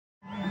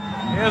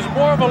has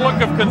more of a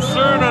look of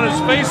concern on his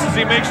face as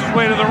he makes his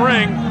way to the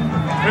ring.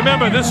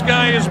 Remember, this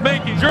guy is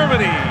making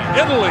Germany,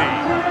 Italy,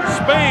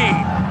 Spain,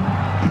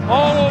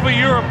 all over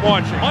Europe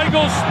watching.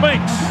 Michael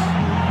Spinks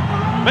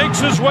makes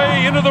his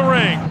way into the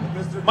ring.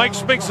 Mike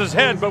Spinks'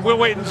 head, but we'll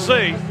wait and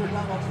see.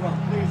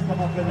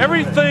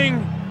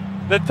 Everything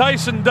that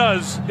Tyson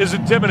does is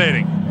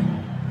intimidating.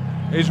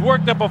 He's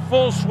worked up a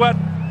full sweat.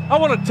 I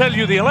want to tell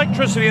you, the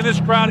electricity in this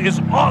crowd is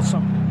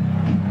awesome.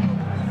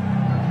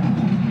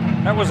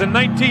 That was in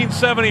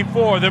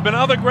 1974. There have been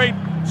other great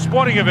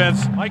sporting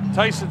events. Mike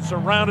Tyson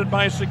surrounded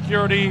by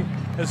security,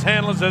 his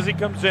handlers as he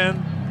comes in.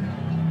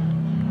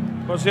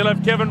 Of course, he'll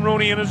have Kevin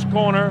Rooney in his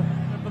corner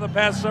for the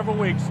past several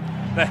weeks.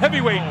 The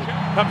heavyweight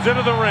comes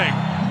into the ring.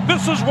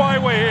 This is why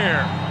we're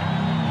here.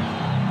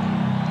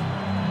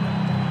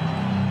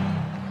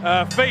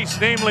 Face,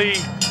 namely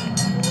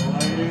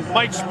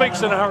Mike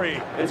Spinks in a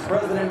hurry. It's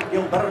President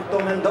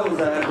Gilberto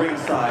Mendoza at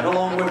ringside,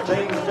 along with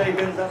James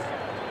Jenkins.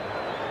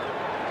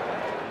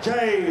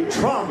 J.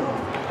 Trump.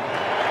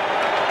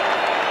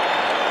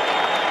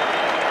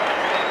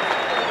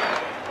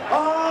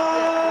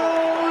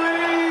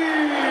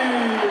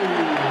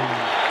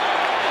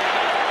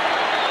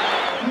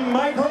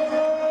 Michael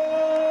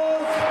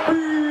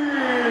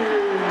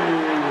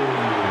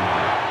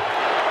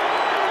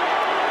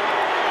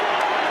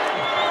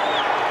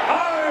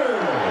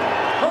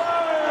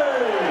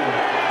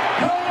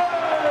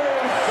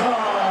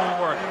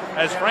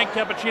As Frank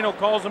Cappuccino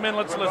calls him in,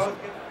 let's listen.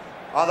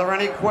 Are there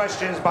any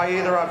questions by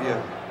either of you?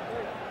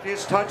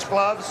 Please touch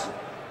gloves.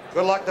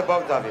 Good luck to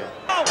both of you.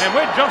 And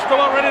we're just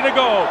about ready to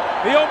go.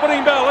 The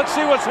opening bell. Let's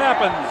see what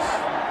happens.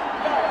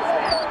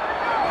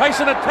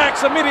 Tyson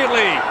attacks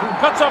immediately.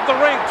 Cuts off the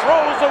ring.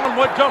 Throws him and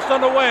we're just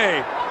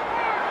underway.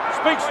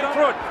 Spinks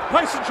through it.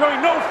 Tyson showing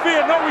no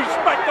fear, no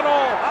respect at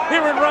all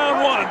here in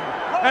round one.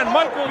 And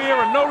Michael here,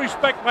 and no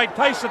respect by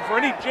Tyson for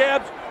any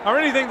jabs or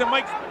anything that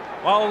Mike...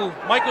 While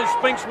Michael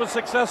Spinks was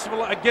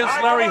successful against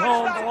Larry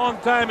Holmes a long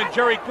time and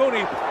Jerry Cooney,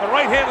 the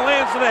right hand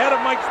lands to the head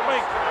of Mike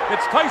Spinks.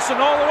 It's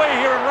Tyson all the way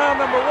here in round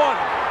number one.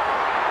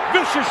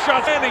 Vicious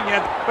shot landing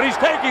in, but he's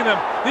taking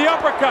them. The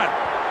uppercut,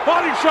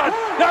 body shot,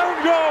 down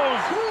goes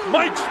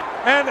Mike,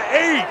 and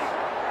 8.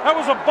 That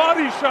was a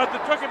body shot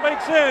that took it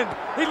Mike's in.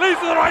 He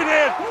leads to the right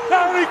hand,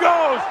 down he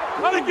goes.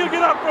 How did you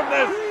get up from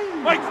this?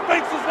 Mike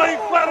Spinks is laying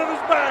flat on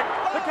his back.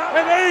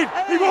 And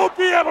 8, he won't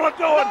be able to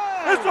do it.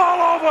 It's all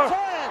over.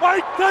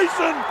 Mike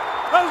Tyson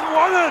has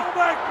won it.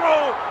 Back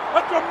row,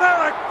 a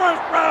dramatic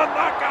first round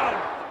knockout.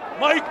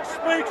 Mike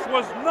Spinks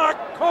was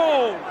knocked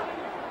cold.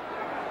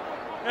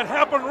 It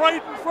happened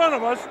right in front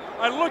of us.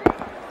 I looked.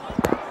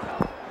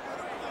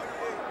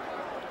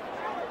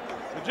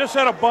 We just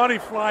had a body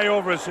fly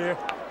over us here.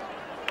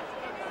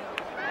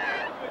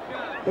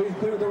 Please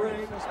clear the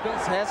ring.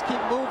 Spinks has to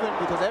keep moving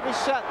because every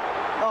shot.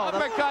 Oh,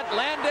 uppercut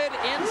landed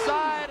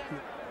inside.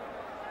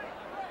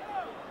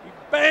 He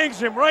bangs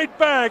him right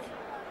back.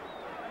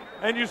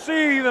 And you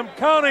see them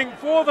counting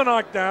for the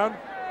knockdown.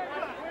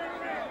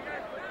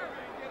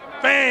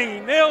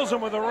 Bang! He nails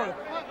him with the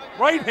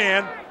right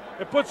hand.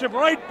 It puts him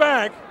right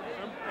back.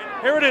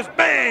 Here it is.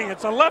 Bang!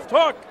 It's a left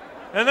hook.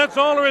 And that's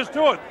all there is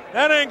to it.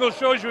 That angle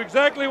shows you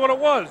exactly what it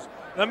was.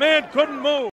 The man couldn't move.